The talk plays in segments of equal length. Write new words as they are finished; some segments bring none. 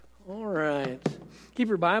keep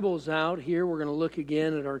your Bibles out here, we're going to look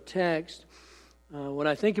again at our text. When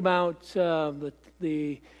I think about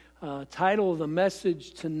the title of the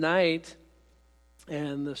message tonight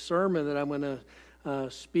and the sermon that I'm going to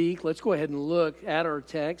speak, let's go ahead and look at our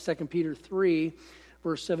text, 2 Peter 3,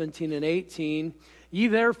 verse 17 and 18. Ye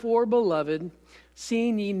therefore, beloved,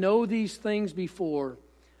 seeing ye know these things before,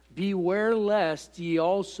 beware lest ye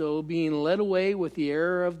also, being led away with the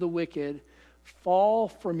error of the wicked, fall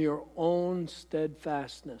from your own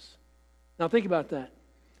steadfastness. Now think about that.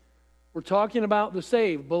 We're talking about the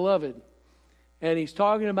saved, beloved. And he's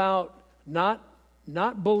talking about not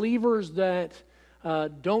believers that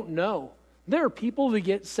don't know. There are people that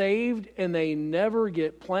get saved and they never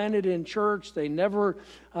get planted in church. They never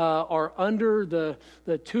are under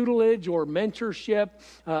the tutelage or mentorship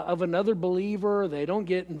of another believer. They don't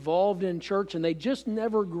get involved in church and they just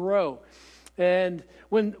never grow. And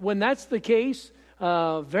when that's the case,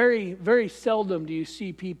 very, very seldom do you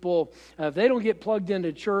see people, if they don't get plugged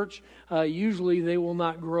into church, usually they will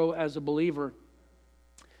not grow as a believer.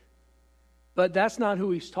 But that's not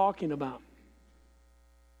who he's talking about.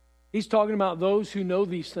 He's talking about those who know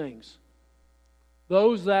these things.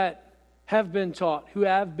 Those that have been taught, who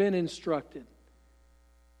have been instructed,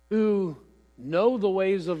 who know the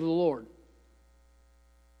ways of the Lord.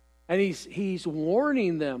 And he's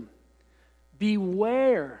warning them,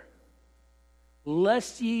 beware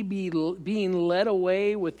lest ye be being led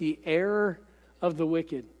away with the error of the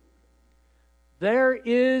wicked. There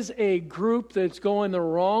is a group that's going the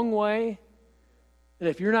wrong way, and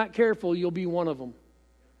if you're not careful, you'll be one of them.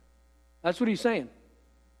 That's what he's saying.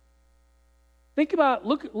 Think about,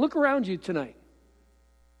 look around you tonight.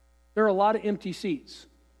 There are a lot of empty seats.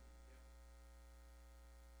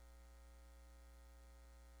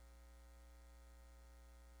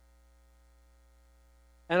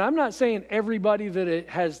 And I'm not saying everybody that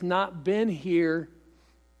has not been here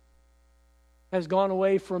has gone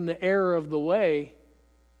away from the error of the way.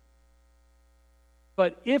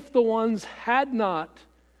 But if the ones had not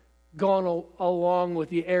gone along with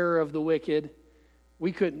the error of the wicked,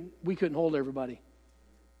 we couldn't hold everybody.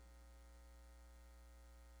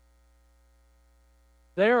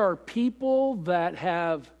 There are people that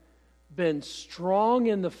have been strong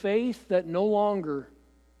in the faith that no longer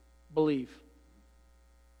believe.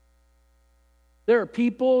 There are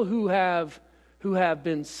people who have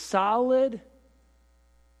been solid,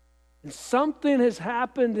 and something has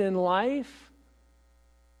happened in life,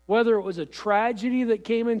 whether it was a tragedy that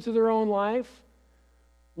came into their own life,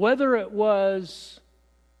 whether it was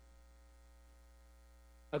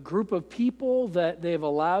a group of people that they've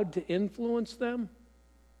allowed to influence them,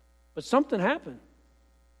 but something happened.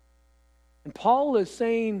 And Paul is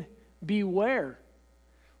saying, beware.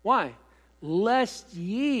 Why? Lest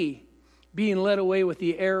ye, being led away with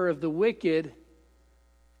the error of the wicked,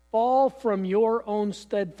 fall from your own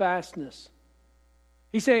steadfastness.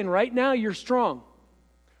 He's saying right now you're strong.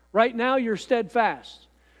 Right now you're steadfast.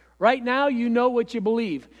 Right now you know what you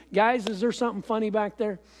believe. Guys, is there something funny back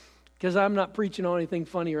there? Because I'm not preaching on anything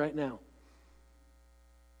funny right now.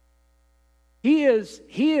 He is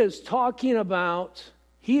talking about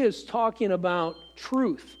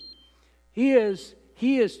truth. He is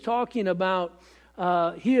talking about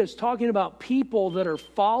people that are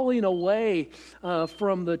falling away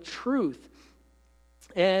from the truth.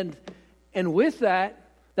 And with that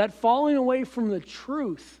falling away from the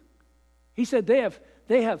truth, he said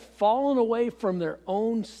they have fallen away from their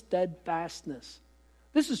own steadfastness.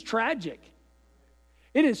 This is tragic.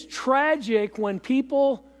 It is tragic when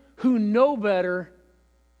people who know better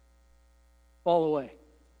fall away.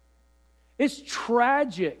 It's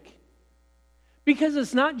tragic because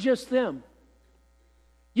it's not just them.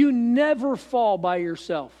 You never fall by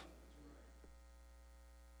yourself.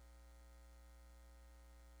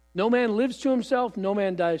 No man lives to himself, no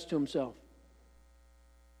man dies to himself.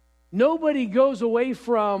 Nobody goes away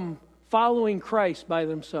from following Christ by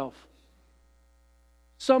themselves.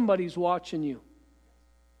 Somebody's watching you.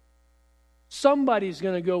 Somebody's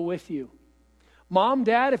going to go with you. Mom,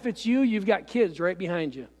 Dad, if it's you, you've got kids right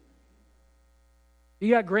behind you. You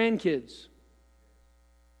got grandkids.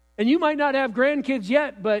 And you might not have grandkids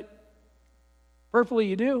yet, but prayerfully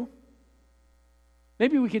you do.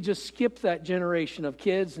 Maybe we could just skip that generation of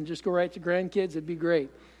kids and just go right to grandkids. It'd be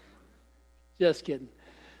great. Just kidding.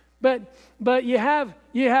 But you have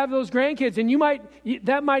those grandkids, and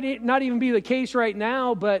that might not even be the case right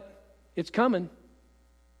now, but it's coming.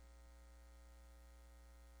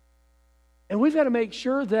 And we've got to make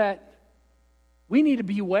sure that we need to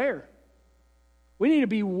beware. We need to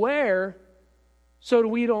beware so that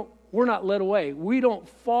we we're not led away. We don't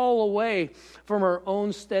fall away from our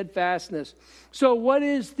own steadfastness. So what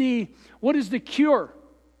is the cure?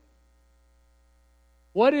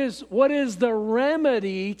 What is the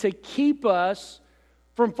remedy to keep us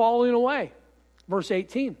from falling away? Verse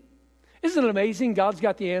 18. Isn't it amazing? God's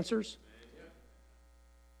got the answers.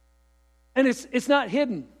 And it's not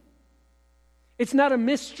hidden. It's not a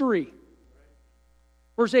mystery.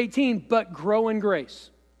 Verse 18, but grow in grace.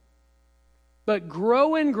 But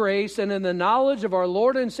grow in grace and in the knowledge of our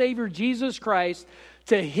Lord and Savior Jesus Christ.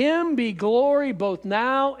 To him be glory both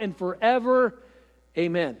now and forever.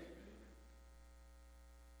 Amen.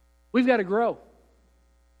 We've got to grow.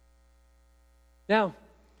 Now,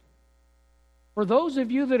 for those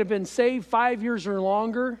of you that have been saved 5 years or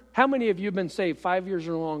longer, how many of you have been saved 5 years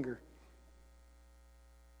or longer?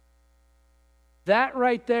 That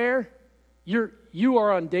right there, you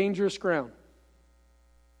are on dangerous ground.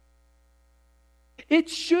 It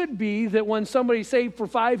should be that when somebody's saved for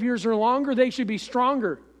 5 years or longer, they should be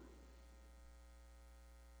stronger.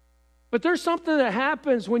 But there's something that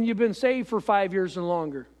happens when you've been saved for 5 years or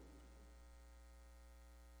longer.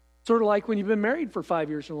 Sort of like when you've been married for 5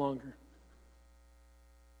 years or longer.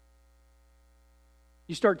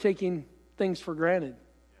 You start taking things for granted.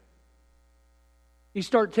 You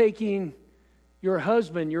start taking your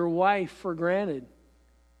husband, your wife for granted.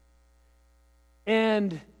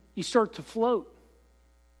 And you start to float.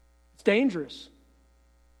 It's dangerous.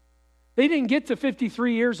 They didn't get to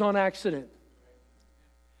 53 years on accident.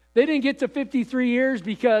 They didn't get to 53 years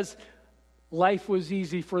because life was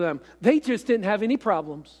easy for them. They just didn't have any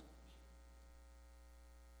problems.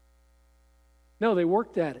 No, they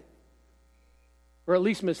worked at it. Or at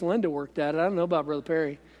least Miss Linda worked at it. I don't know about Brother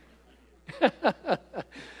Perry.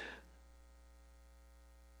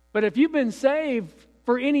 But if you've been saved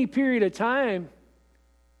for any period of time,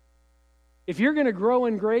 if you're going to grow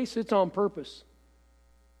in grace, it's on purpose.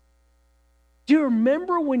 Do you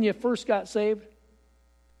remember when you first got saved?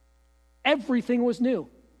 Everything was new.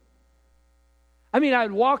 I mean,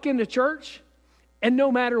 I'd walk into church, and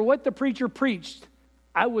no matter what the preacher preached,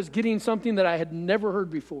 I was getting something that I had never heard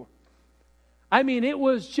before. I mean, it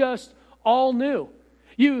was just all new.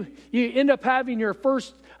 You end up having your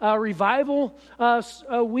first revival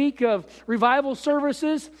week of revival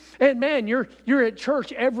services, and man, you're at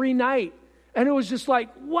church every night, and it was just like,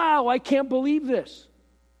 wow, I can't believe this.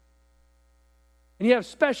 And you have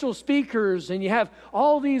special speakers, and you have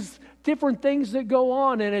all these different things that go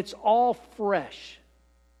on, and it's all fresh.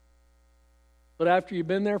 But after you've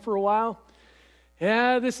been there for a while,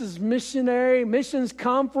 yeah, this is missions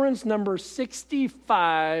conference number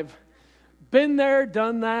 65. Been there,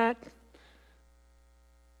 done that.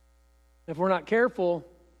 If we're not careful,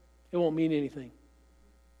 it won't mean anything.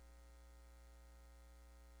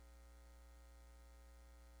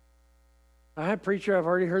 All right, preacher, I've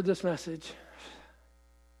already heard this message.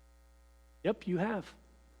 Yep, you have.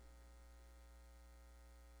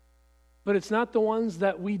 But it's not the ones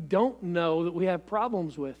that we don't know that we have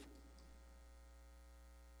problems with.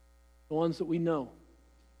 The ones that we know.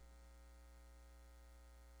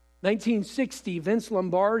 1960, Vince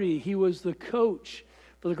Lombardi, he was the coach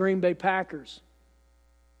for the Green Bay Packers.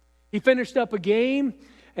 He finished up a game.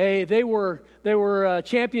 They were a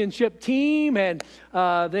championship team, and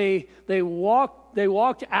they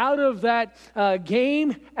walked out of that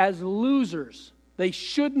game as losers. They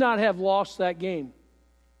should not have lost that game.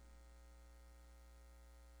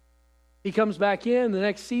 He comes back in the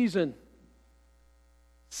next season.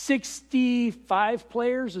 65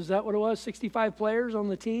 players, is that what it was? 65 players on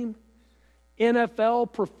the team?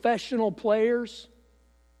 NFL professional players.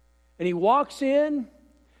 And he walks in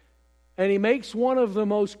and he makes one of the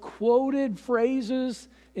most quoted phrases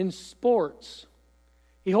in sports.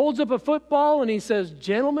 He holds up a football and he says,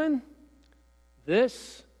 "Gentlemen,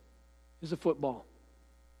 this is a football."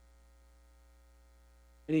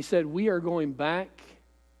 And he said, "We are going back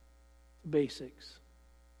to basics."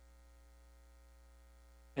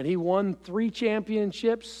 And he won 3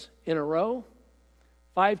 championships in a row,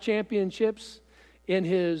 5 championships in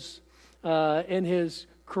his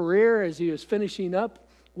career as he was finishing up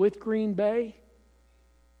with Green Bay.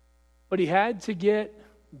 But he had to get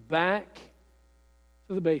back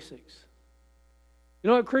to the basics. You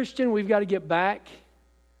know what, Christian? We've got to get back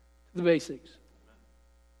to the basics.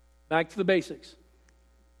 Back to the basics.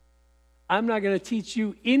 I'm not going to teach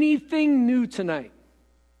you anything new tonight.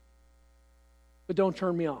 But don't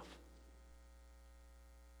turn me off.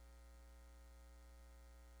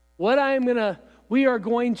 What we are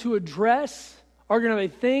going to address are going to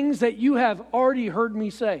be things that you have already heard me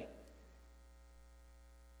say.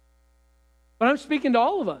 But I'm speaking to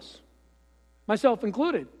all of us, myself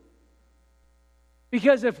included.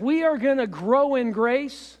 Because if we are going to grow in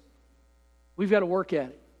grace, we've got to work at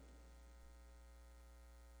it.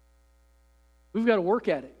 We've got to work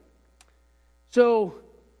at it. So,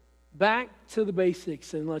 back to the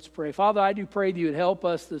basics and let's pray. Father, I do pray that you would help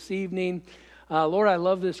us this evening. Lord, I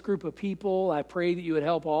love this group of people. I pray that you would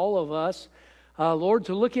help all of us, Lord,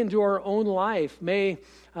 to look into our own life. May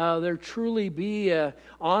there truly be an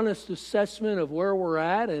honest assessment of where we're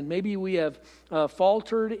at, and maybe we have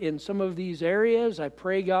faltered in some of these areas. I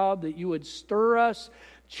pray, God, that you would stir us,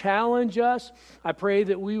 challenge us. I pray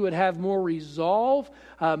that we would have more resolve.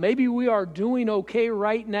 Maybe we are doing okay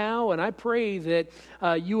right now, and I pray that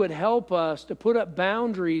you would help us to put up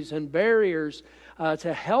boundaries and barriers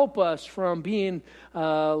to help us from being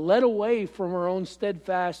led away from our own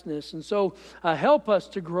steadfastness. And so help us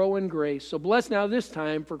to grow in grace. So bless now this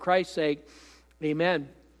time for Christ's sake. Amen.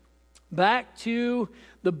 Back to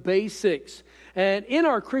the basics. And in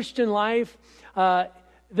our Christian life, the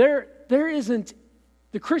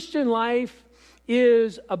Christian life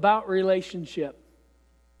is about relationship.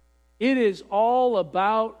 It is all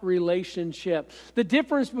about relationship. The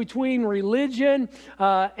difference between religion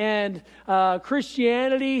and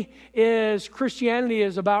Christianity is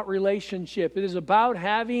about relationship. It is about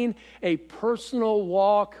having a personal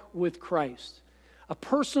walk with Christ. A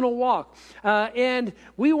personal walk. And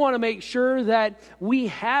we want to make sure that we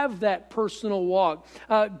have that personal walk.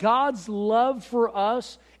 God's love for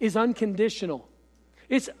us is unconditional.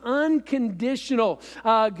 It's unconditional.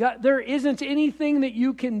 There isn't anything that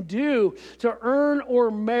you can do to earn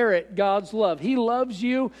or merit God's love. He loves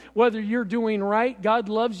you whether you're doing right. God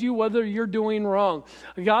loves you whether you're doing wrong.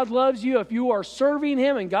 God loves you if you are serving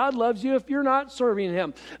Him, and God loves you if you're not serving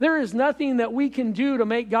Him. There is nothing that we can do to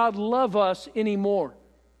make God love us anymore.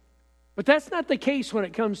 But that's not the case when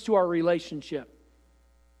it comes to our relationship.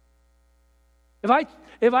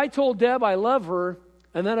 If I told Deb I love her,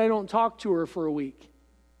 and then I don't talk to her for a week,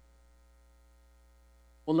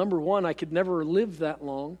 well, number one, I could never live that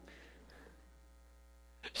long.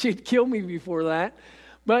 She'd kill me before that.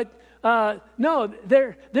 But no,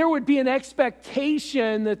 there would be an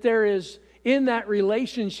expectation that there is in that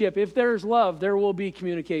relationship. If there's love, there will be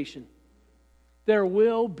communication. There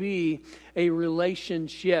will be a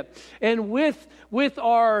relationship. And with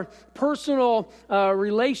our personal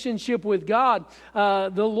relationship with God,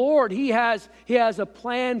 the Lord, He has a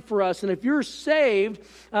plan for us. And if you're saved,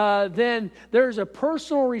 then there's a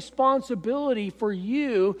personal responsibility for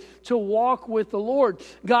you to walk with the Lord.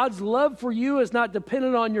 God's love for you is not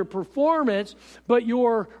dependent on your performance, but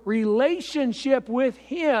your relationship with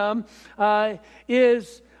Him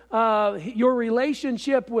is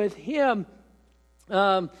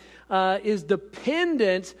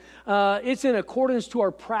dependent. It's in accordance to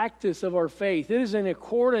our practice of our faith. It is in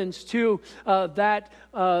accordance to that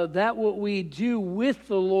what we do with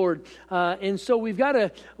the Lord. And so we've got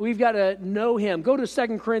to know Him. Go to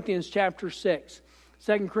 2 Corinthians chapter 6.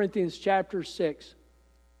 2 Corinthians chapter 6.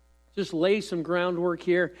 Just lay some groundwork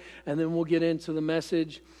here, and then we'll get into the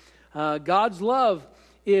message. God's love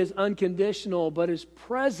is unconditional, but His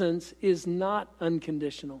presence is not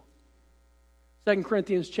unconditional. 2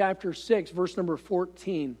 Corinthians chapter 6, verse number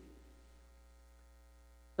 14.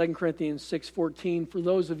 2 Corinthians 6:14. For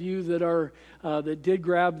those of you that did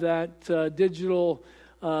grab that digital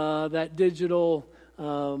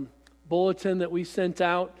bulletin that we sent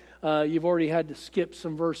out, you've already had to skip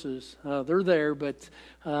some verses. They're there, but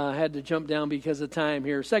I had to jump down because of time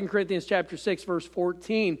here. 2 Corinthians chapter 6, verse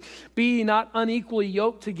 14. Be ye not unequally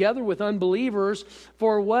yoked together with unbelievers,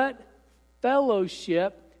 for what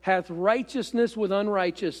fellowship hath righteousness with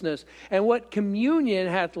unrighteousness, and what communion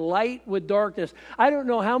hath light with darkness? I don't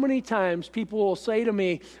know how many times people will say to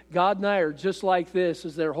me, God and I are just like this,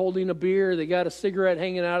 as they're holding a beer, they got a cigarette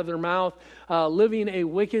hanging out of their mouth, living a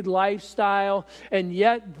wicked lifestyle, and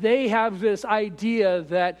yet they have this idea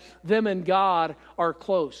that them and God are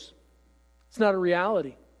close. It's not a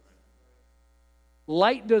reality.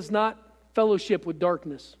 Light does not fellowship with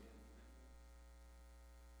darkness.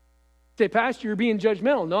 Say, Pastor, you're being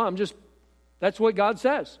judgmental. No, that's what God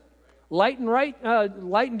says. Light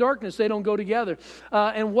and darkness, they don't go together.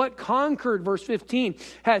 And what conquered, verse 15,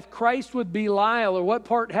 hath Christ with Belial, or what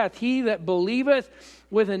part hath he that believeth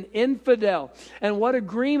with an infidel? And what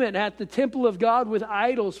agreement hath the temple of God with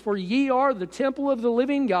idols? For ye are the temple of the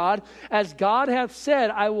living God. As God hath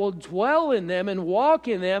said, I will dwell in them and walk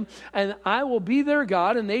in them, and I will be their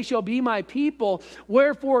God, and they shall be my people.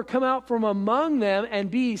 Wherefore come out from among them,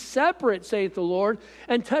 and be separate, saith the Lord,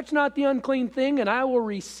 and touch not the unclean thing, and I will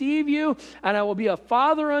receive you, and I will be a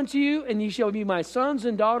father unto you, and ye shall be my sons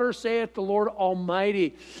and daughters, saith the Lord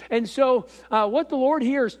Almighty. And so what the Lord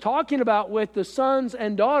here is talking about with the sons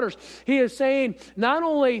and daughters, he is saying not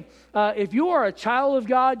only if you are a child of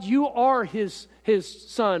God, you are his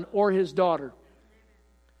son or his daughter.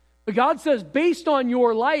 But God says, based on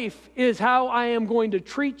your life is how I am going to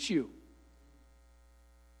treat you.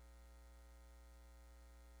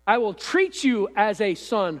 I will treat you as a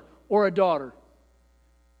son or a daughter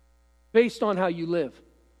based on how you live.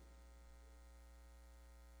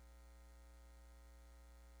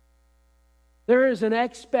 There is an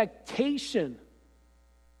expectation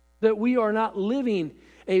that we are not living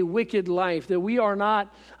a wicked life, that we are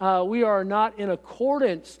not in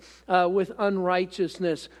accordance with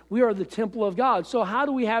unrighteousness. We are the temple of God. So how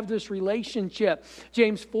do we have this relationship?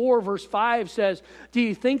 James 4 verse 5 says, do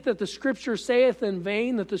you think that the scripture saith in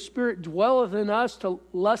vain that the Spirit dwelleth in us to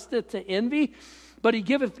lusteth to envy? But he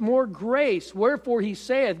giveth more grace. Wherefore he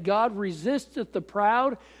saith, God resisteth the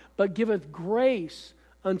proud, but giveth grace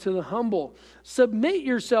unto the humble. Submit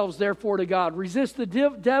yourselves therefore to God. Resist the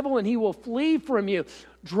devil, and he will flee from you.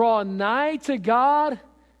 Draw nigh to God,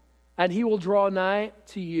 and he will draw nigh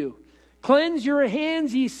to you. Cleanse your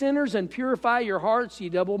hands, ye sinners, and purify your hearts, ye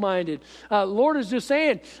double-minded. Lord is just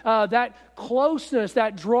saying that closeness,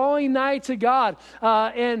 that drawing nigh to God,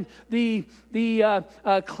 and the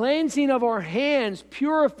cleansing of our hands,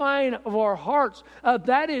 purifying of our hearts,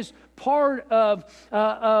 that is part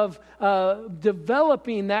of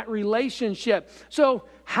developing that relationship. So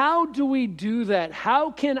how do we do that?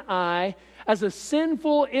 How can I, as a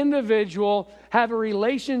sinful individual, have a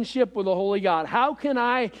relationship with the Holy God? How can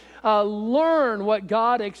I learn what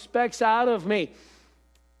God expects out of me?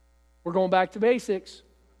 We're going back to basics.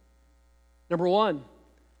 Number one,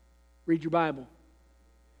 read your Bible.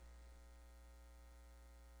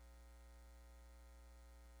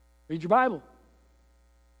 Read your Bible.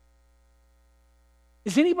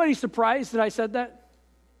 Is anybody surprised that I said that?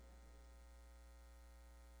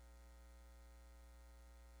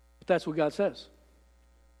 But that's what God says.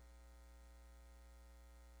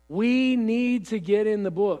 We need to get in the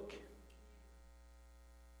book.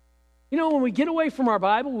 You know, when we get away from our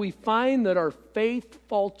Bible, we find that our faith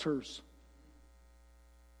falters.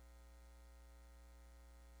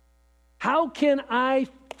 How can I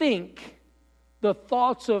think the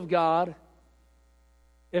thoughts of God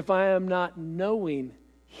if I am not knowing,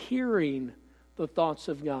 hearing the thoughts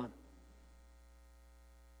of God?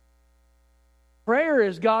 Prayer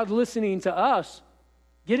is God listening to us.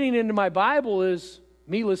 Getting into my Bible is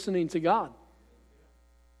me listening to God.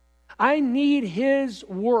 I need His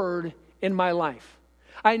Word in my life.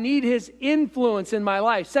 I need His influence in my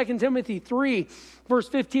life. 2 Timothy 3, verse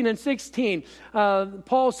 15 and 16.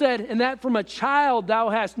 Paul said, and that from a child thou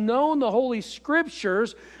hast known the Holy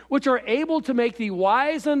Scriptures, which are able to make thee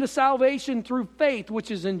wise unto salvation through faith,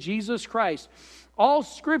 which is in Jesus Christ. All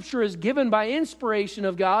Scripture is given by inspiration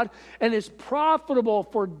of God and is profitable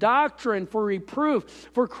for doctrine, for reproof,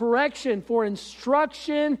 for correction, for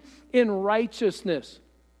instruction in righteousness.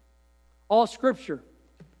 All Scripture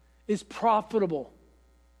is profitable.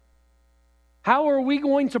 How are we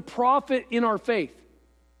going to profit in our faith?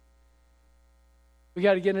 We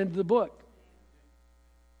got to get into the book.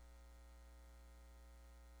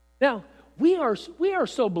 Now, we are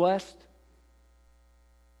so blessed.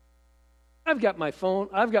 I've got my phone,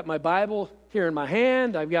 I've got my Bible here in my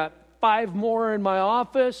hand, I've got 5 more in my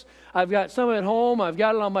office, I've got some at home, I've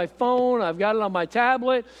got it on my phone, I've got it on my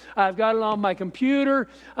tablet, I've got it on my computer.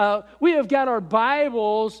 We have got our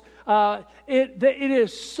Bibles. It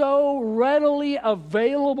is so readily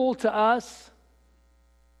available to us.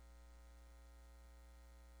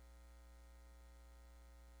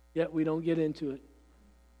 Yet we don't get into it.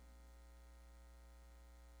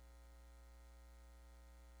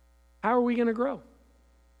 How are we going to grow?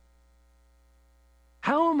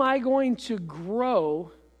 How am I going to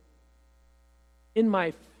grow in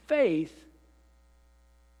my faith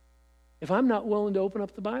if I'm not willing to open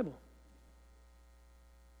up the Bible?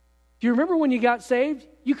 Do you remember when you got saved?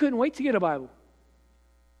 You couldn't wait to get a Bible.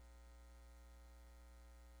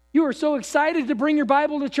 You were so excited to bring your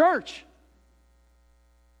Bible to church.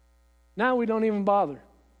 Now we don't even bother.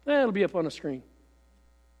 It'll be up on the screen.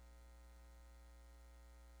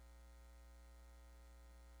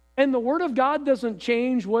 And the Word of God doesn't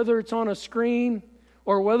change whether it's on a screen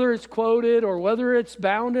or whether it's quoted or whether it's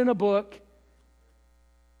bound in a book,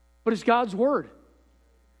 but it's God's Word.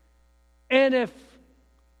 And if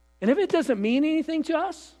it doesn't mean anything to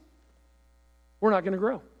us, we're not going to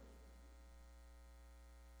grow.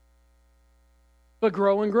 But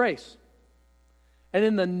grow in grace and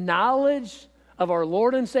in the knowledge of our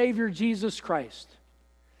Lord and Savior Jesus Christ.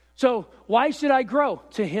 So why should I grow?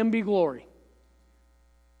 To Him be glory.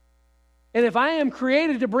 And if I am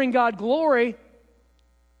created to bring God glory,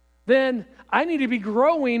 then I need to be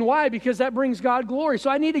growing. Why? Because that brings God glory.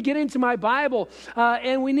 So I need to get into my Bible,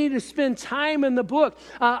 and we need to spend time in the book.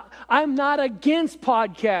 I'm not against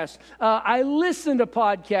podcasts. I listen to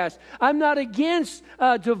podcasts. I'm not against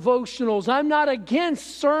devotionals. I'm not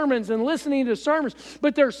against sermons and listening to sermons.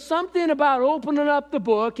 But there's something about opening up the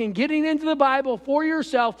book and getting into the Bible for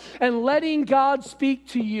yourself and letting God speak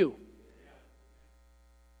to you.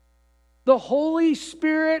 The Holy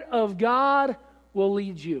Spirit of God will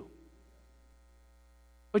lead you.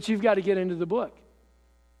 But you've got to get into the book.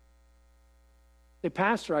 Say,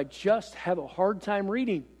 Pastor, I just have a hard time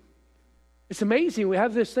reading. It's amazing. We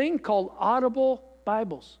have this thing called Audible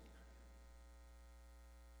Bibles.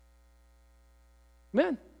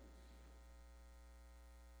 Amen.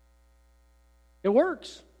 It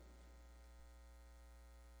works.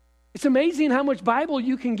 It's amazing how much Bible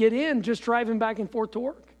you can get in just driving back and forth to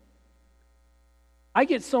work. I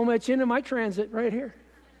get so much into my transit right here.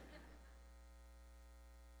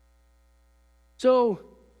 So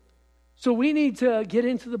we need to get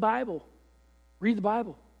into the Bible. Read the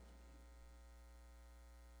Bible.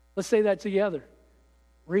 Let's say that together.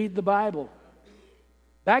 Read the Bible.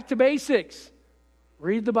 Back to basics.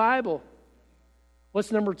 Read the Bible.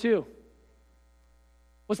 What's number 2?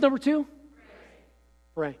 What's number 2?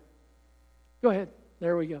 Pray. Go ahead.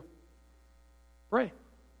 There we go. Pray.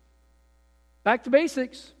 Back to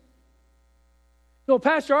basics. So,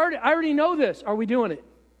 Pastor, I already know this. Are we doing it?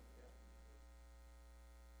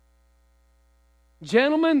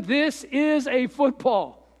 Gentlemen, this is a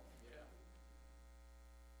football.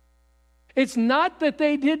 It's not that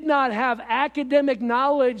they did not have academic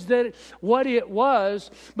knowledge that what it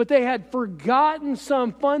was, but they had forgotten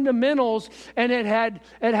some fundamentals, and it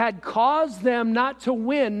had caused them not to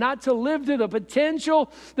win, not to live to the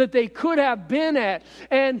potential that they could have been at.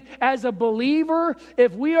 And as a believer,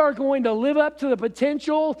 if we are going to live up to the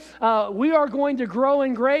potential, we are going to grow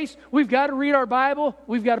in grace, we've got to read our Bible,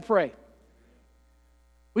 we've got to pray.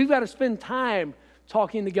 We've got to spend time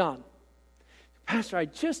talking to God. Pastor, I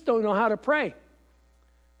just don't know how to pray.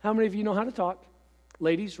 How many of you know how to talk?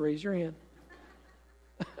 Ladies, raise your hand.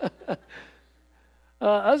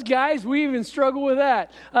 Us guys, we even struggle with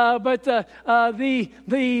that. But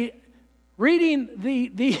the reading,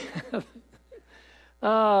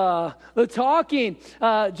 the talking,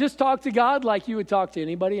 just talk to God like you would talk to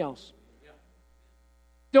anybody else.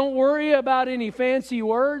 Don't worry about any fancy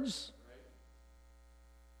words.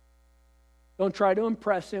 Don't try to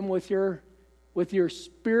impress Him with your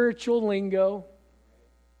spiritual lingo.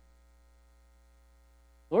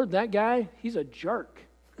 Lord, that guy, he's a jerk.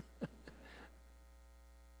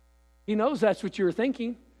 He knows that's what you were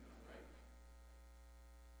thinking.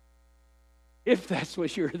 If that's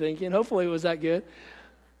what you were thinking. Hopefully it was that good.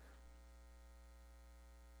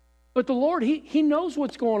 But the Lord, He knows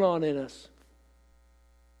what's going on in us.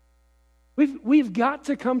 We've got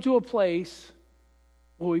to come to a place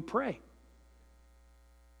where we pray.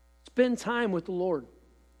 Spend time with the Lord.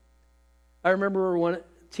 I remember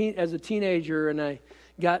as a teenager and I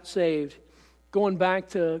got saved, going back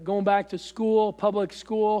to school, public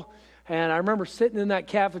school, and I remember sitting in that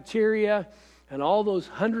cafeteria and all those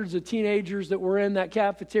hundreds of teenagers that were in that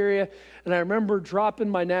cafeteria, and I remember dropping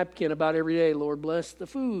my napkin about every day, Lord bless the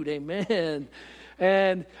food, amen.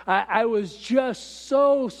 And I was just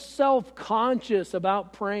so self-conscious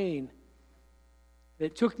about praying.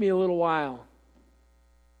 It took me a little while.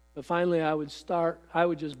 But finally I would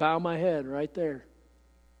just bow my head right there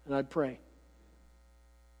and I'd pray.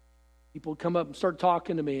 People would come up and start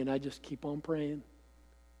talking to me and I'd just keep on praying.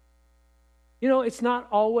 You know, it's not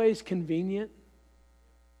always convenient.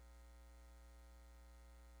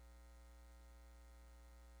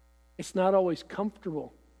 It's not always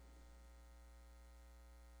comfortable.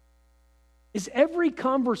 Is every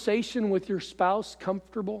conversation with your spouse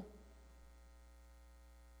comfortable?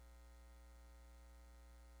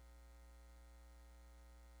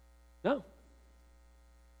 No.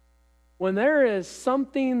 When there is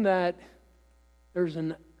something that there's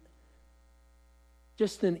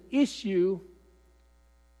just an issue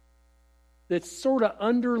that's sort of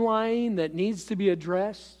underlying that needs to be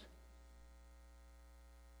addressed,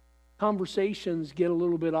 conversations get a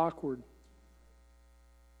little bit awkward.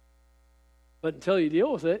 But until you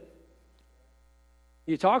deal with it,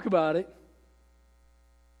 you talk about it,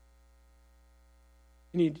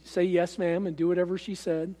 and you say yes, ma'am, and do whatever she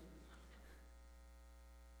said.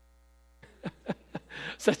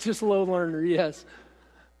 Such a slow learner, yes.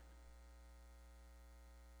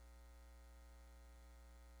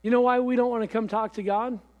 You know why we don't want to come talk to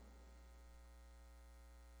God?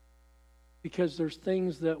 Because there's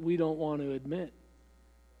things that we don't want to admit.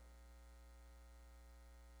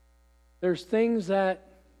 There's things that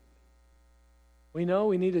we know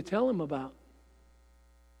we need to tell Him about.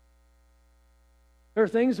 There are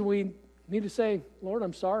things that we need to say, Lord,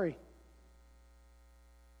 I'm sorry.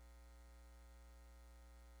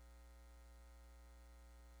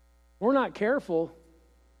 If we're not careful,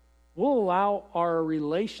 we'll allow our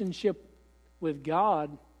relationship with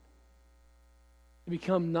God to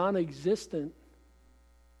become non-existent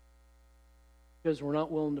because we're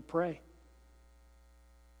not willing to pray.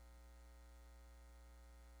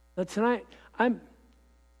 Now tonight,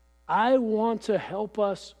 I want to help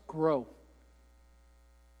us grow.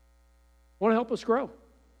 I want to help us grow.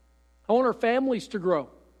 I want our families to grow.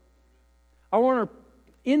 I want our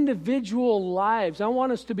individual lives. I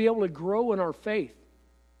want us to be able to grow in our faith.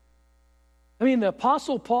 I mean, the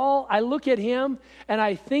Apostle Paul, I look at him and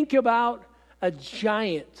I think about a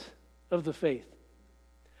giant of the faith.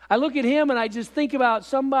 I look at him and I just think about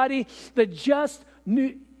somebody that just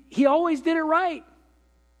knew, he always did it right.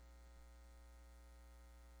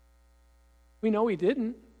 We know he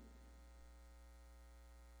didn't.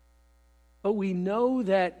 But we know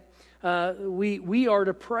that we are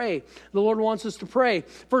to pray. The Lord wants us to pray.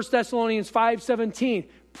 1 Thessalonians 5:17.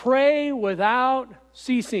 Pray without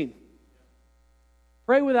ceasing.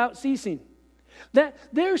 Pray without ceasing. That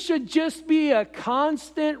there should just be a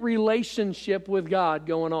constant relationship with God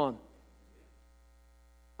going on.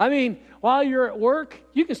 I mean, while you're at work,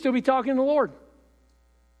 you can still be talking to the Lord.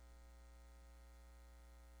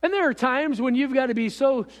 And there are times when you've got to be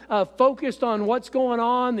so focused on what's going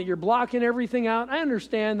on that you're blocking everything out. I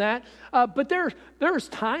understand that. But there's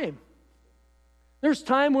time. There's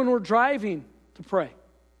time when we're driving to pray.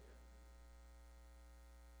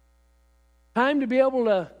 Time to be able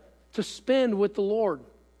to spend with the Lord.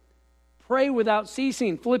 Pray without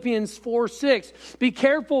ceasing. Philippians 4:6. Be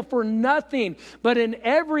careful for nothing, but in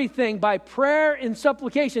everything by prayer and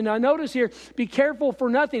supplication. Now notice here, be careful for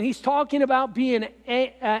nothing. He's talking about being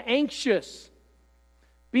anxious,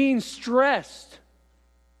 being stressed.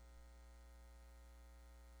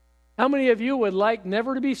 How many of you would like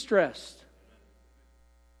never to be stressed?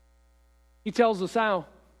 He tells us how.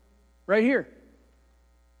 Right here.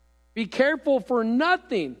 Be careful for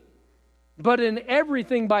nothing, but in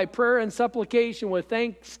everything by prayer and supplication with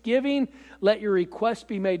thanksgiving, let your requests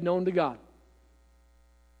be made known to God.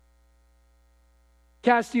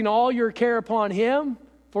 Casting all your care upon Him,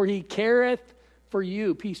 for He careth for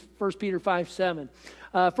you. 1 Peter 5:7.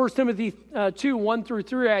 1 Timothy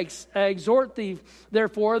 2:1-3. I exhort thee,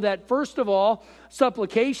 therefore, that first of all,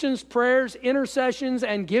 supplications, prayers, intercessions,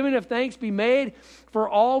 and giving of thanks be made for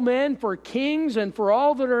all men, for kings, and for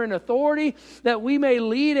all that are in authority, that we may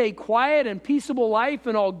lead a quiet and peaceable life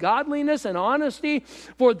in all godliness and honesty.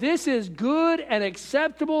 For this is good and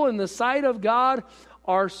acceptable in the sight of God,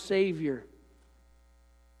 our Savior.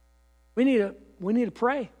 We need to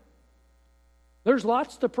pray. There's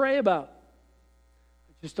lots to pray about.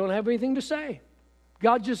 Just don't have anything to say.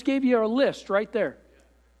 God just gave you a list right there.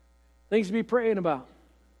 Things to be praying about.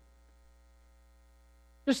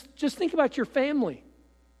 Just think about your family.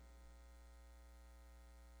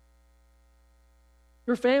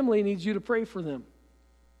 Your family needs you to pray for them.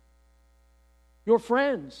 Your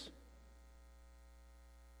friends.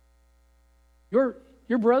 Your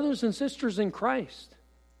brothers and sisters in Christ.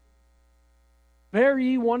 Bear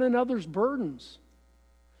ye one another's burdens.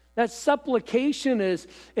 That supplication is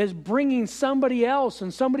bringing somebody else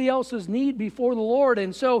and somebody else's need before the Lord.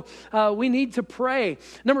 And so we need to pray.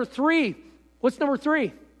 Number 3. What's number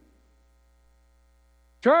 3?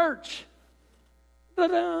 Church.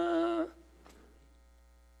 Ta-da.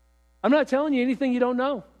 I'm not telling you anything you don't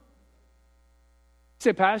know. You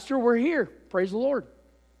say, Pastor, we're here. Praise the Lord.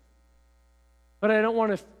 But I don't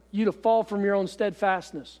want you to fall from your own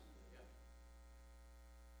steadfastness.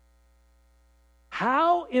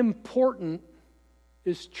 How important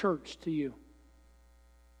is church to you?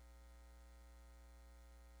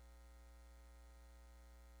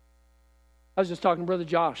 I was just talking to Brother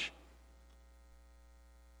Josh.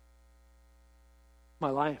 My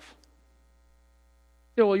life.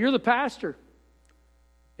 He said, well, you're the pastor.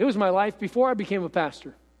 It was my life before I became a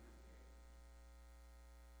pastor.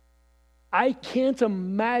 I can't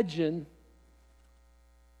imagine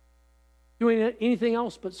doing anything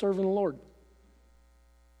else but serving the Lord.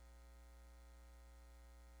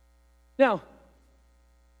 Now,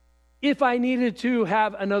 if I needed to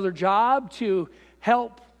have another job to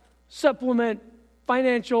help supplement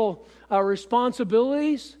financial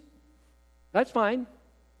responsibilities, that's fine.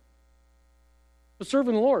 But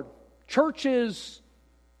serving the Lord. Church is,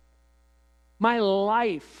 my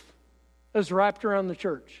life is wrapped around the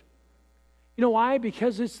church. You know why?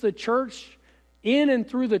 Because it's the church, in and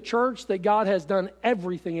through the church, that God has done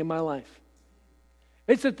everything in my life.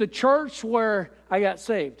 It's at the church where I got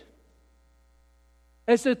saved.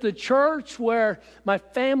 It's at the church where my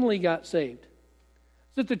family got saved.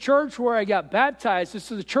 It's at the church where I got baptized. It's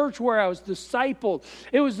the church where I was discipled.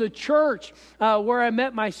 It was the church where I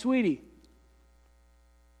met my sweetie.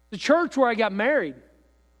 The church where I got married.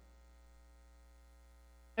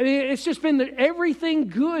 I mean, it's just been everything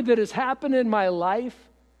good that has happened in my life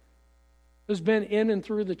has been in and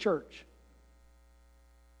through the church.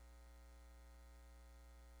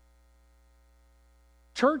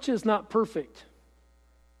 Church is not perfect.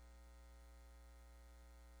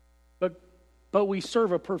 But we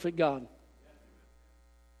serve a perfect God.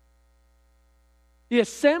 The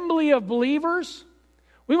assembly of believers,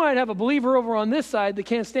 we might have a believer over on this side that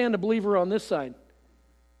can't stand a believer on this side.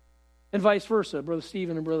 And vice versa, Brother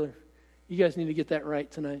Stephen and Brother. You guys need to get that right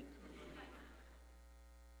tonight.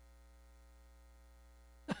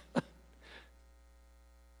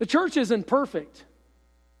 The church isn't perfect.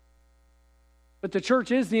 But the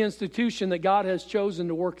church is the institution that God has chosen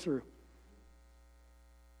to work through.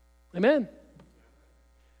 Amen.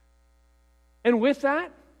 And with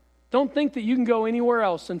that, don't think that you can go anywhere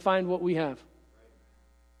else and find what we have.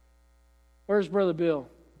 Where's Brother Bill?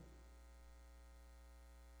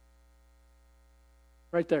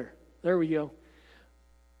 Right there. There we go.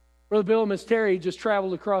 Brother Bill and Miss Terry just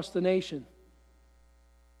traveled across the nation.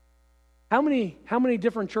 How many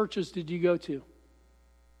different churches did you go to?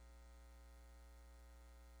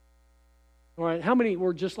 All right, how many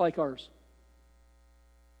were just like ours?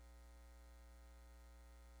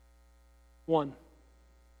 One.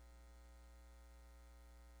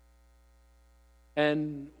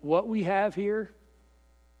 And what we have here,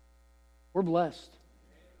 we're blessed.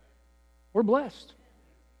 We're blessed.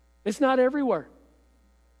 It's not everywhere.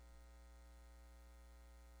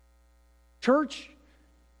 Church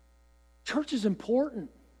is important.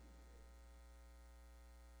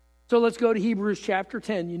 So let's go to Hebrews chapter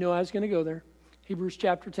 10. You know I was going to go there. Hebrews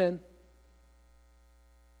chapter 10.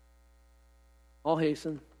 I'll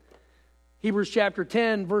hasten. Hebrews chapter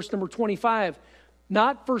 10, verse number 25.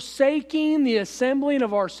 Not forsaking the assembling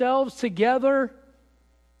of ourselves together.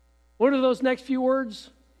 What are those next few words?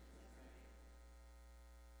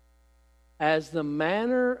 As the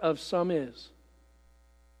manner of some is.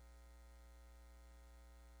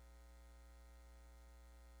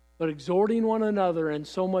 But exhorting one another, and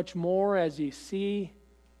so much more as ye see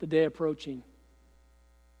the day approaching.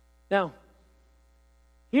 Now,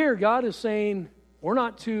 here God is saying we're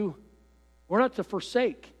not to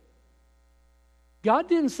forsake. God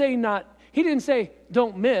didn't say He didn't say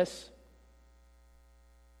don't miss.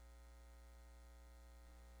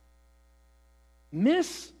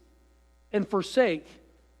 Miss and forsake,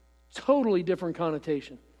 totally different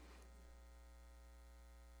connotation.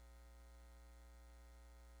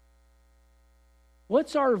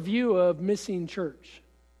 What's our view of missing church?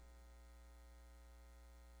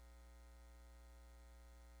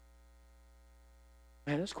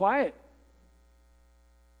 Man, it's quiet.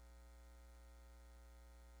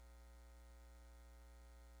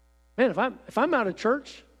 Man, if I'm out of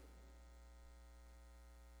church,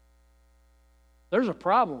 there's a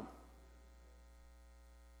problem.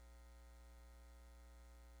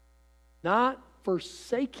 Not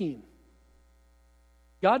forsaking.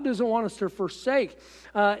 God doesn't want us to forsake.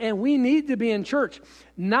 And we need to be in church,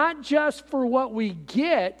 not just for what we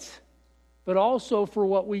get, but also for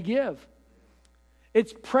what we give.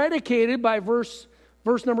 It's predicated by verse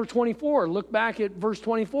number 24. Look back at verse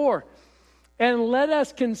 24. And let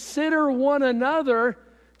us consider one another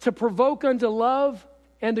to provoke unto love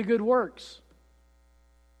and to good works.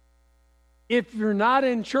 If you're not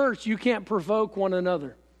in church, you can't provoke one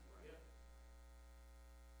another.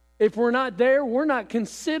 If we're not there, we're not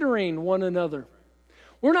considering one another.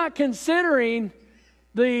 We're not considering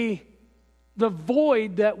the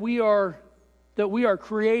void that we are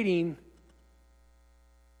creating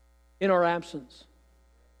in our absence.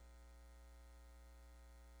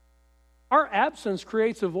 Our absence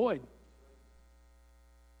creates a void.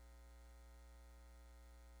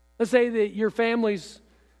 Let's say that your family's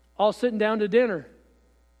all sitting down to dinner.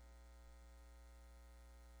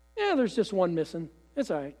 Yeah, there's just one missing.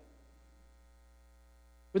 It's all right.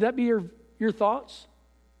 Would that be your thoughts?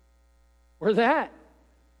 Where's that?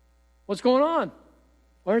 What's going on?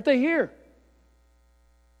 Why aren't they here?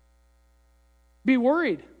 Be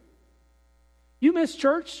worried. You miss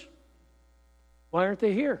church? Why aren't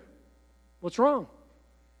they here? What's wrong?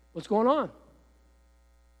 What's going on?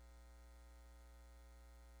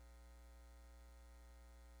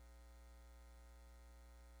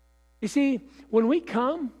 You see, when we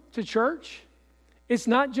come to church, it's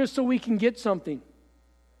not just so we can get something.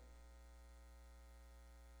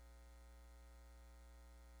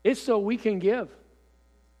 It's so we can give.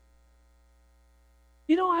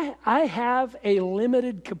 You know, I have a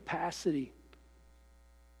limited capacity.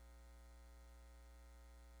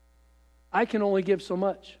 I can only give so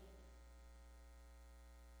much.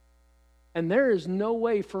 And there is no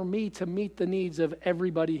way for me to meet the needs of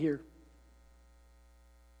everybody here.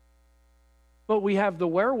 But we have the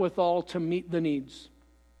wherewithal to meet the needs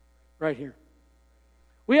right here.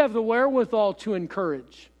 We have the wherewithal to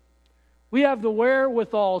encourage. We have the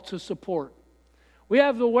wherewithal to support. We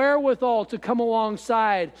have the wherewithal to come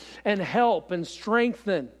alongside and help and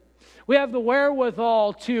strengthen. We have the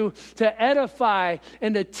wherewithal to edify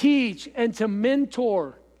and to teach and to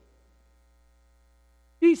mentor.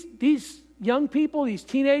 These young people, these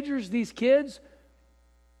teenagers, these kids,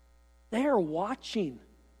 they are watching.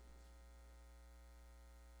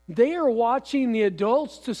 They are watching the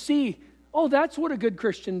adults to see, oh, that's what a good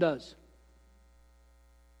Christian does.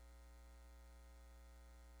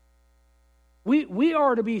 We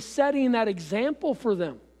are to be setting that example for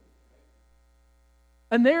them.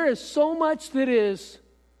 And there is so much that is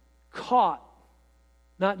caught,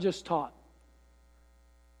 not just taught.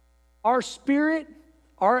 Our spirit,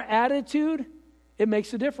 our attitude, it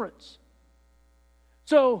makes a difference.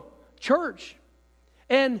 So, church,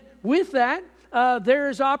 and with that,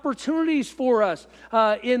 there's opportunities for us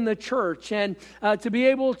in the church, and to be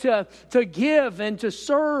able to give and to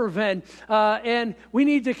serve, and we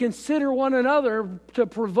need to consider one another to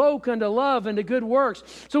provoke unto love and to good works.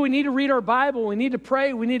 So we need to read our Bible, we need to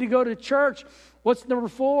pray, we need to go to church. What's number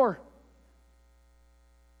 4?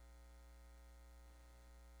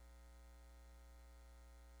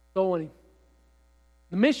 Soul winning.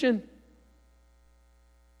 The mission.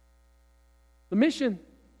 The mission.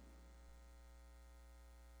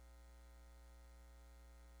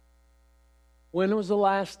 When was the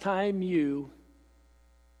last time you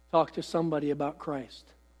talked to somebody about Christ?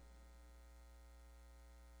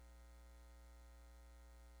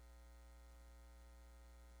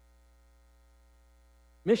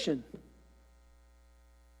 Mission.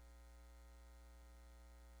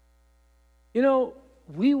 You know,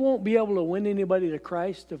 we won't be able to win anybody to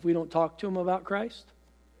Christ if we don't talk to them about Christ.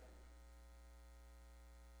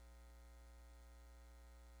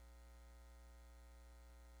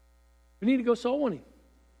 We need to go soul winning.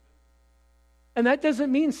 And that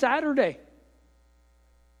doesn't mean Saturday.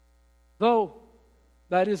 Though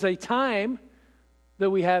that is a time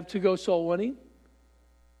that we have to go soul winning.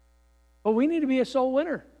 But we need to be a soul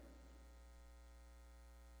winner.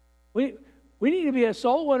 We need to be a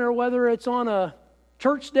soul winner whether it's on a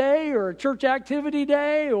church day or a church activity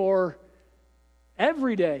day or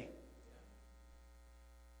every day.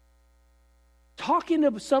 Talking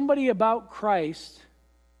to somebody about Christ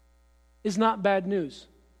is not bad news.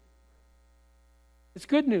 It's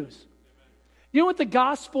good news. You know what the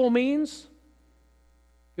gospel means?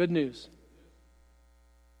 Good news.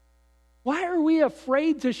 Why are we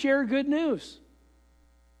afraid to share good news?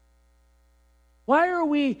 Why do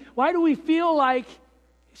we feel like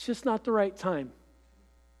it's just not the right time?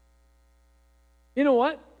 You know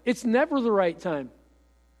what? It's never the right time.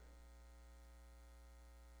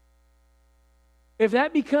 If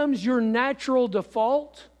that becomes your natural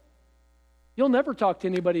default, you'll never talk to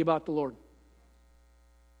anybody about the Lord.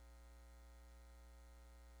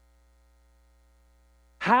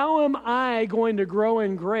 How am I going to grow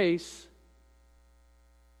in grace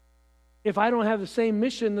if I don't have the same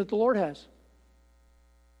mission that the Lord has?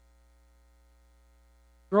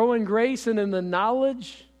 Grow in grace and in the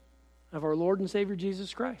knowledge of our Lord and Savior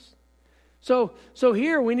Jesus Christ. So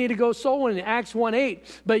here we need to go soul winning. Acts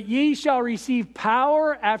 1:8. But ye shall receive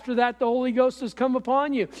power after that the Holy Ghost has come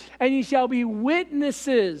upon you, and ye shall be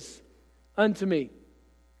witnesses unto me,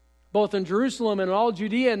 both in Jerusalem and all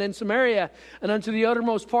Judea and in Samaria and unto the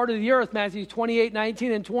uttermost part of the earth. Matthew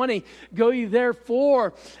 28:19 and 20. Go ye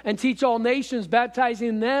therefore and teach all nations,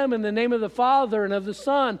 baptizing them in the name of the Father and of the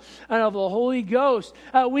Son and of the Holy Ghost.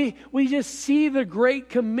 We just see the Great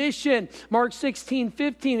Commission. Mark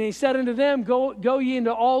 16:15. And he said unto them, Go ye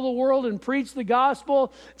into all the world and preach the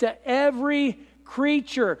gospel to every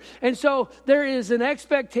creature. And so there is an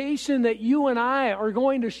expectation that you and I are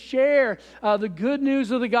going to share the good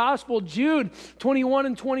news of the gospel. Jude 21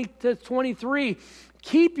 and 20 to 23.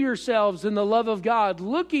 Keep yourselves in the love of God,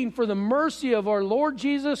 looking for the mercy of our Lord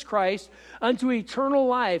Jesus Christ unto eternal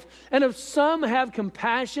life. And if some have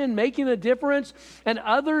compassion, making a difference, and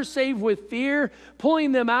others save with fear,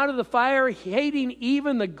 pulling them out of the fire, hating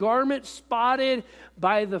even the garment spotted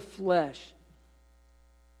by the flesh.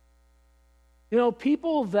 You know,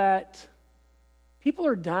 people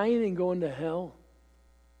are dying and going to hell.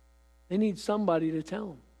 They need somebody to tell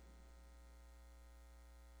them.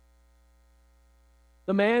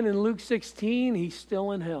 The man in Luke 16, he's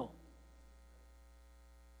still in hell.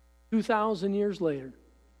 2,000 years later.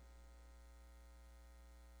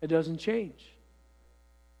 It doesn't change.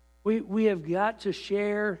 We have got to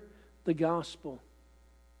share the gospel.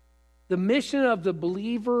 The mission of the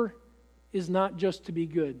believer is not just to be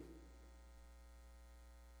good.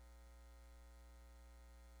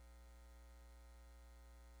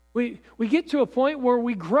 We get to a point where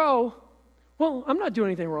we grow. Well, I'm not doing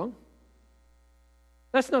anything wrong.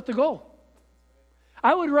 That's not the goal.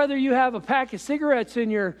 I would rather you have a pack of cigarettes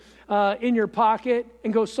in your pocket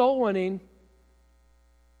and go soul winning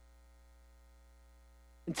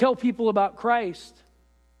and tell people about Christ.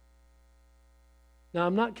 Now,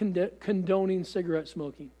 I'm not condoning cigarette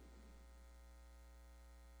smoking.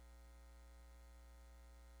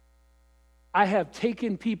 I have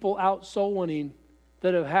taken people out soul winning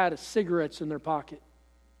that have had cigarettes in their pocket.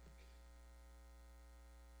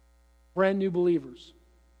 Brand new believers.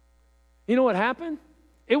 You know what happened?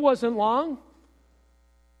 It wasn't long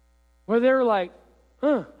where they were like,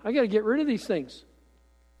 I got to get rid of these things.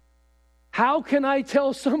 How can I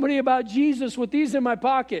tell somebody about Jesus with these in my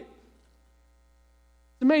pocket?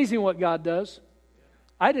 It's amazing what God does.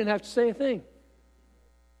 I didn't have to say a thing.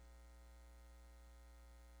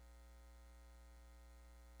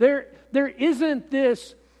 There isn't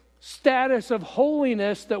this status of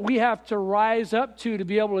holiness that we have to rise up to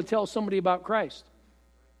be able to tell somebody about Christ.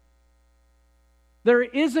 There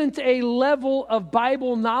isn't a level of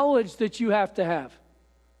Bible knowledge that you have to have.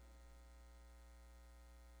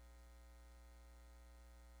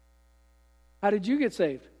 How did you get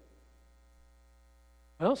saved?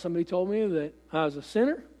 Well, somebody told me that I was a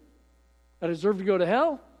sinner, I deserved to go to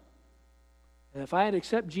hell, and if I had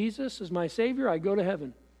accepted Jesus as my Savior, I'd go to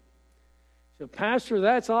heaven. So, Pastor,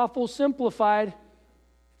 that's awful simplified.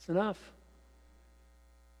 It's enough.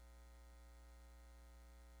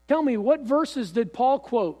 Tell me, what verses did Paul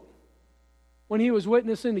quote when he was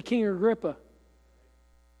witnessing to King Agrippa?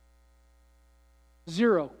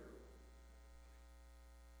 0.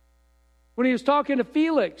 When he was talking to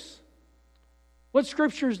Felix, what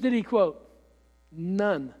scriptures did he quote?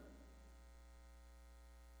 None.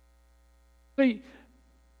 So,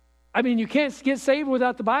 you can't get saved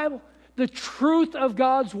without the Bible. The truth of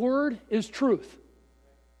God's Word is truth.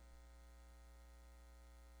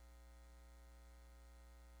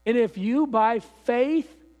 And if you, by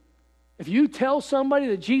faith, if you tell somebody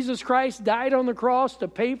that Jesus Christ died on the cross to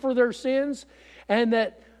pay for their sins, and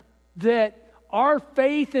that our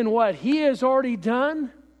faith in what He has already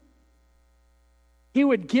done, He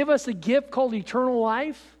would give us a gift called eternal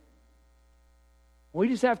life, we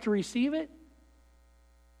just have to receive it.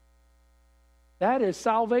 That is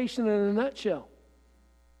salvation in a nutshell.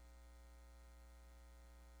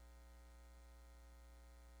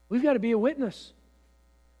 We've got to be a witness.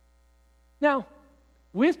 Now,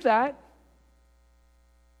 with that,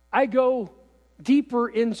 I go deeper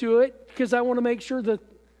into it because I want to make sure that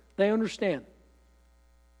they understand.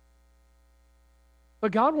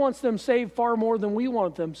 But God wants them saved far more than we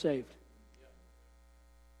want them saved.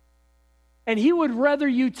 And He would rather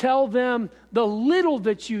you tell them the little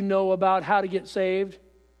that you know about how to get saved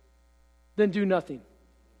than do nothing.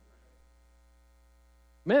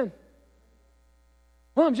 Amen.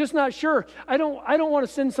 Well, I'm just not sure. I don't want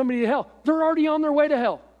to send somebody to hell. They're already on their way to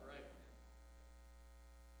hell.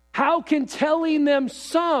 How can telling them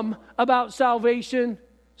some about salvation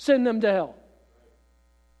send them to hell?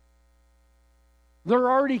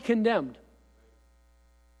 They're already condemned.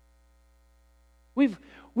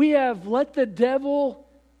 We have let the devil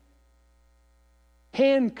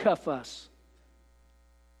handcuff us,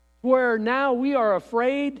 where now we are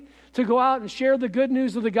afraid to go out and share the good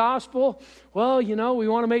news of the gospel. Well, we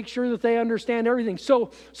want to make sure that they understand everything.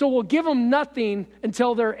 So we'll give them nothing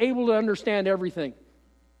until they're able to understand everything.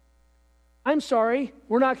 I'm sorry,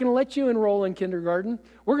 we're not going to let you enroll in kindergarten.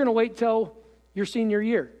 We're going to wait till your senior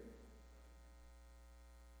year,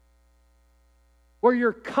 where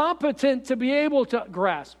you're competent to be able to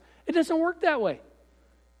grasp. It doesn't work that way.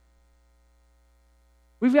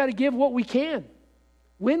 We've got to give what we can,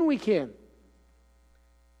 when we can.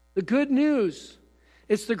 The good news,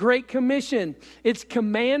 it's the Great Commission. It's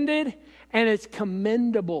commanded and it's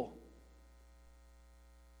commendable.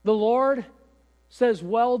 The Lord says,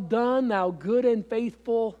 well done, thou good and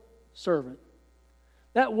faithful servant.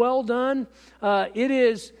 That well done, it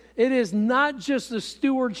is not just the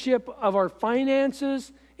stewardship of our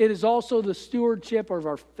finances, it is also the stewardship of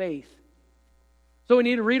our faith. So we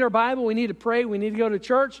need to read our Bible, we need to pray, we need to go to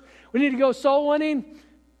church, we need to go soul winning.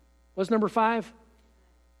 What's number 5?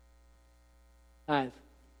 Tithe.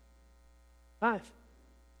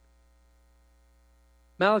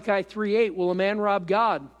 Malachi 3:8, will a man rob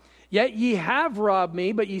God? Yet ye have robbed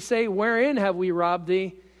me, but ye say, wherein have we robbed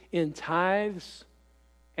thee? In tithes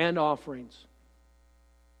and offerings.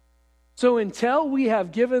 So until we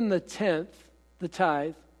have given the tenth, the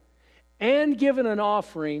tithe, and given an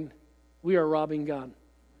offering, we are robbing God.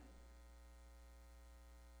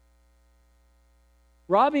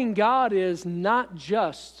 Robbing God is not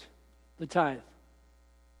just the tithe.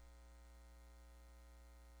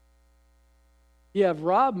 You have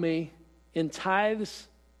robbed me in tithes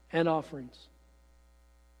and offerings.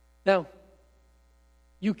 Now,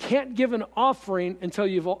 you can't give an offering until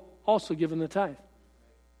you've also given the tithe.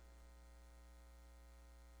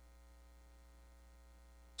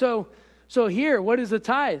 So here, what is the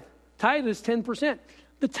tithe? Tithe is 10%.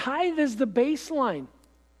 The tithe is the baseline.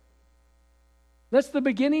 That's the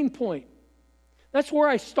beginning point. That's where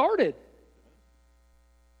I started,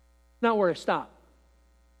 not where I stopped.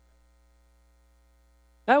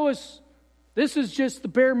 This is just the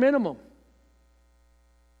bare minimum.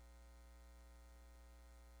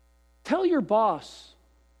 Tell your boss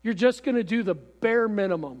you're just going to do the bare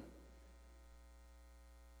minimum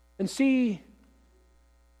and see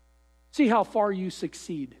how far you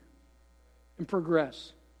succeed and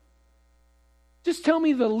progress. Just tell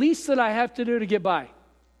me the least that I have to do to get by,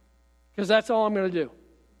 because that's all I'm going to do.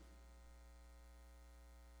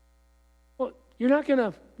 Well, you're not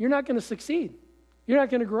going to succeed. You're not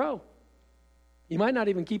going to grow. You might not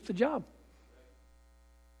even keep the job.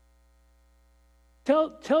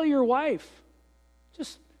 Tell your wife,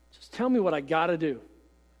 just tell me what I got to do.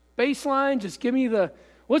 Baseline, just give me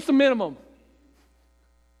what's the minimum?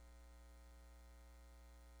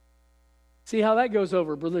 See how that goes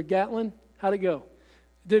over, Brother Gatlin? How'd it go?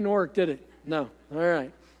 It didn't work, did it? No. All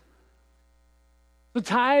right. The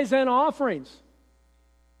tithes and offerings.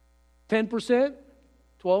 10%,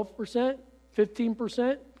 12%,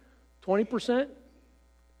 15%, 20%.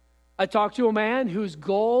 I talked to a man whose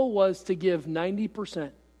goal was to give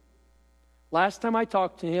 90%. Last time I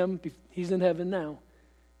talked to him, he's in heaven now,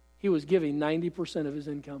 he was giving 90% of his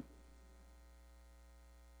income.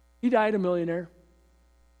 He died a millionaire.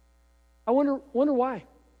 I wonder why.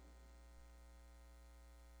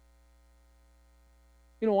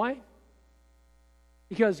 You know why?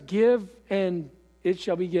 Because give and it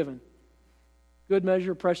shall be given. Good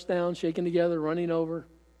measure, pressed down, shaken together, running over.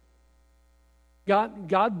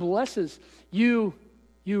 God blesses. You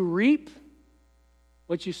reap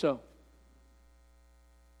what you sow.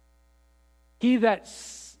 He that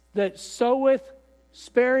soweth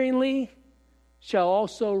sparingly shall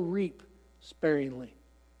also reap sparingly.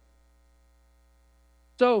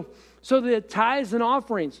 So the tithes and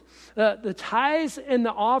offerings. The tithes and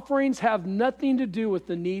the offerings have nothing to do with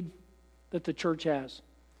the need that the church has.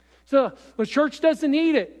 So the church doesn't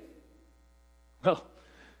need it. Well,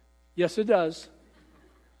 yes it does.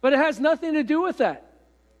 But it has nothing to do with that.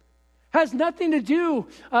 It has nothing to do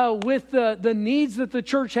with the needs that the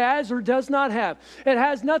church has or does not have. It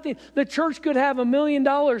has nothing. The church could have $1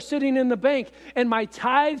 million sitting in the bank, and my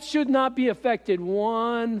tithe should not be affected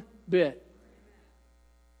one bit.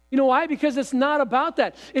 You know why? Because it's not about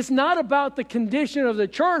that. It's not about the condition of the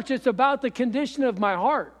church. It's about the condition of my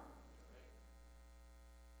heart.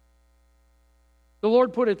 The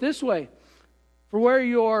Lord put it this way. For where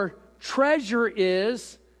your treasure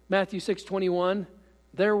is, Matthew 6:21,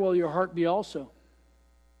 there will your heart be also.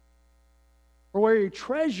 For where your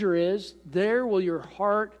treasure is, there will your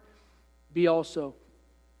heart be also.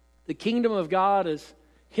 The kingdom of God is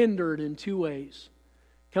hindered in two ways.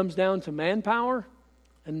 It comes down to manpower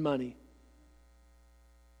and money.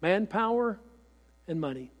 Manpower and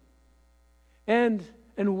money. And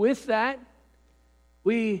with that,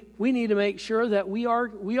 we need to make sure that we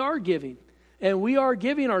are giving. And we are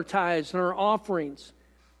giving our tithes and our offerings.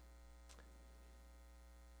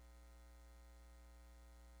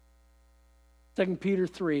 Second Peter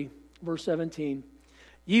 3, verse 17.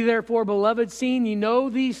 Ye therefore, beloved, seeing ye know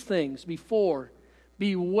these things before,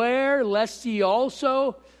 beware lest ye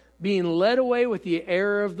also, being led away with the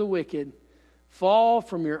error of the wicked, fall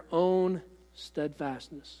from your own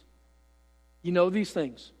steadfastness. You know these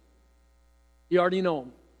things. You already know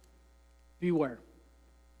them. Beware.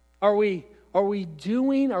 Are we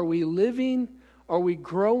living, are we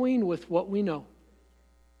growing with what we know?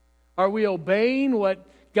 Are we obeying what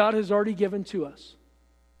God has already given to us?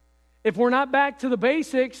 If we're not back to the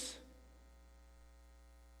basics,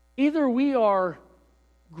 either we are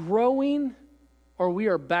growing or we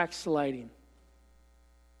are backsliding.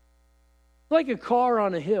 Like a car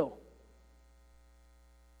on a hill.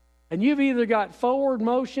 And you've either got forward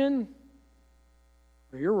motion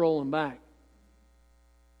or you're rolling back.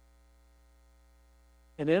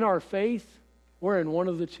 And in our faith, we're in one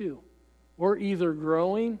of the two. We're either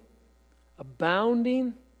growing,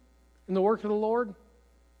 abounding in the work of the Lord,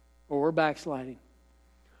 or we're backsliding.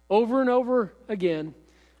 Over and over again,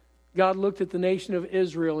 God looked at the nation of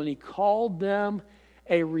Israel and He called them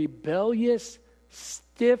a rebellious,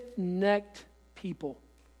 stiff-necked people.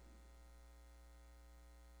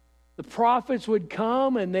 The prophets would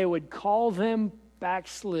come and they would call them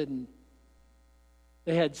backslidden.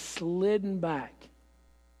 They had slidden back.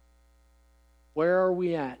 Where are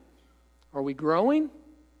we at? Are we growing?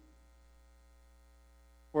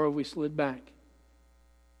 Or have we slid back?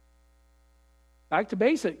 Back to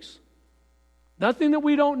basics. Nothing that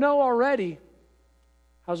we don't know already.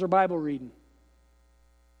 How's our Bible reading?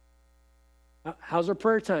 How's our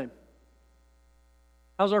prayer time?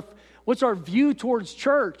 What's our view towards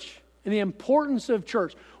church and the importance of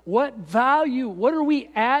church? What value, what are we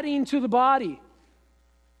adding to the body?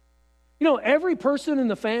 You know, every person in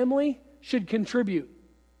the family should contribute.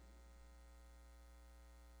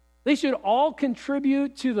 They should all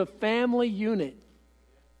contribute to the family unit.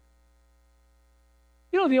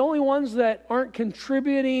 You know, the only ones that aren't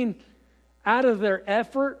contributing out of their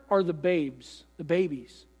effort are the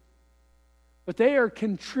babies. But they are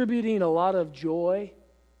contributing a lot of joy.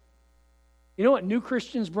 You know what new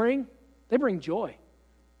Christians bring? They bring joy.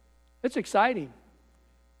 It's exciting.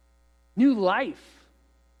 New life.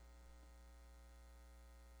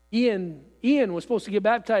 Ian was supposed to get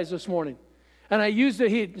baptized this morning. And I used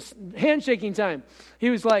handshaking time. He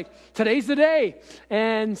was like, today's the day.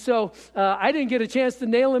 And so I didn't get a chance to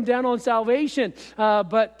nail him down on salvation.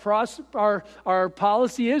 But our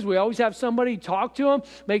policy is we always have somebody talk to him,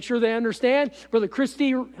 make sure they understand. Brother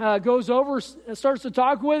Christie goes over, starts to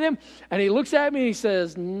talk with him, and he looks at me and he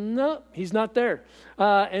says, no, he's not there.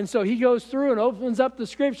 And so he goes through and opens up the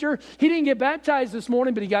scripture. He didn't get baptized this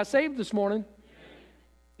morning, but he got saved this morning.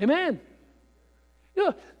 Amen. You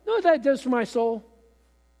know what that does for my soul?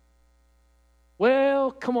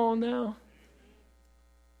 Well, come on now.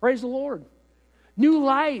 Praise the Lord. New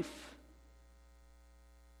life.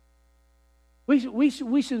 We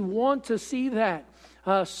should want to see that.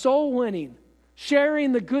 Soul winning.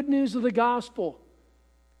 Sharing the good news of the gospel.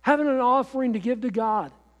 Having an offering to give to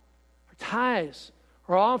God. Our tithes.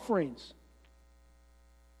 Our offerings.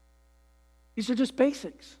 These are just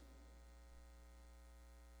basics.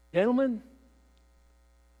 Gentlemen,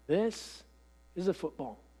 this is a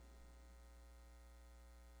football.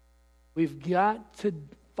 We've got to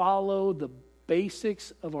follow the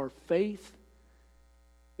basics of our faith.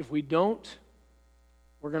 If we don't,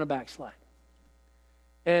 we're going to backslide.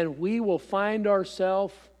 And we will find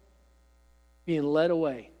ourselves being led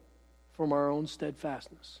away from our own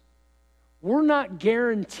steadfastness. We're not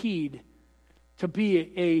guaranteed to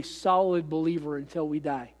be a solid believer until we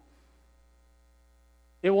die.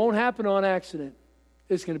 It won't happen on accident.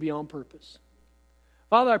 It's going to be on purpose.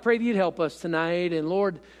 Father, I pray that you'd help us tonight. And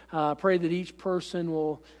Lord, I pray that each person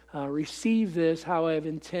will receive this how I've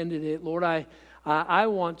intended it. Lord, I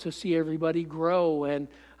want to see everybody grow and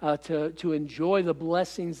to enjoy the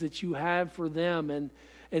blessings that you have for them.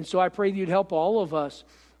 And so I pray that you'd help all of us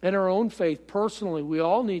in our own faith personally. We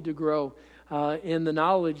all need to grow in the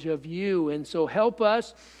knowledge of you. And so help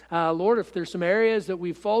us. Lord, if there's some areas that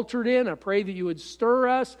we've faltered in, I pray that you would stir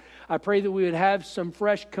us. I pray that we would have some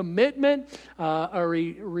fresh commitment, a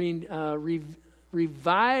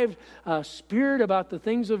revived spirit about the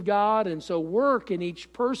things of God. And so work in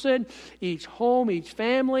each person, each home, each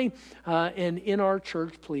family, and in our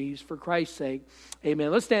church, please, for Christ's sake.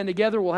 Amen. Let's stand together. We'll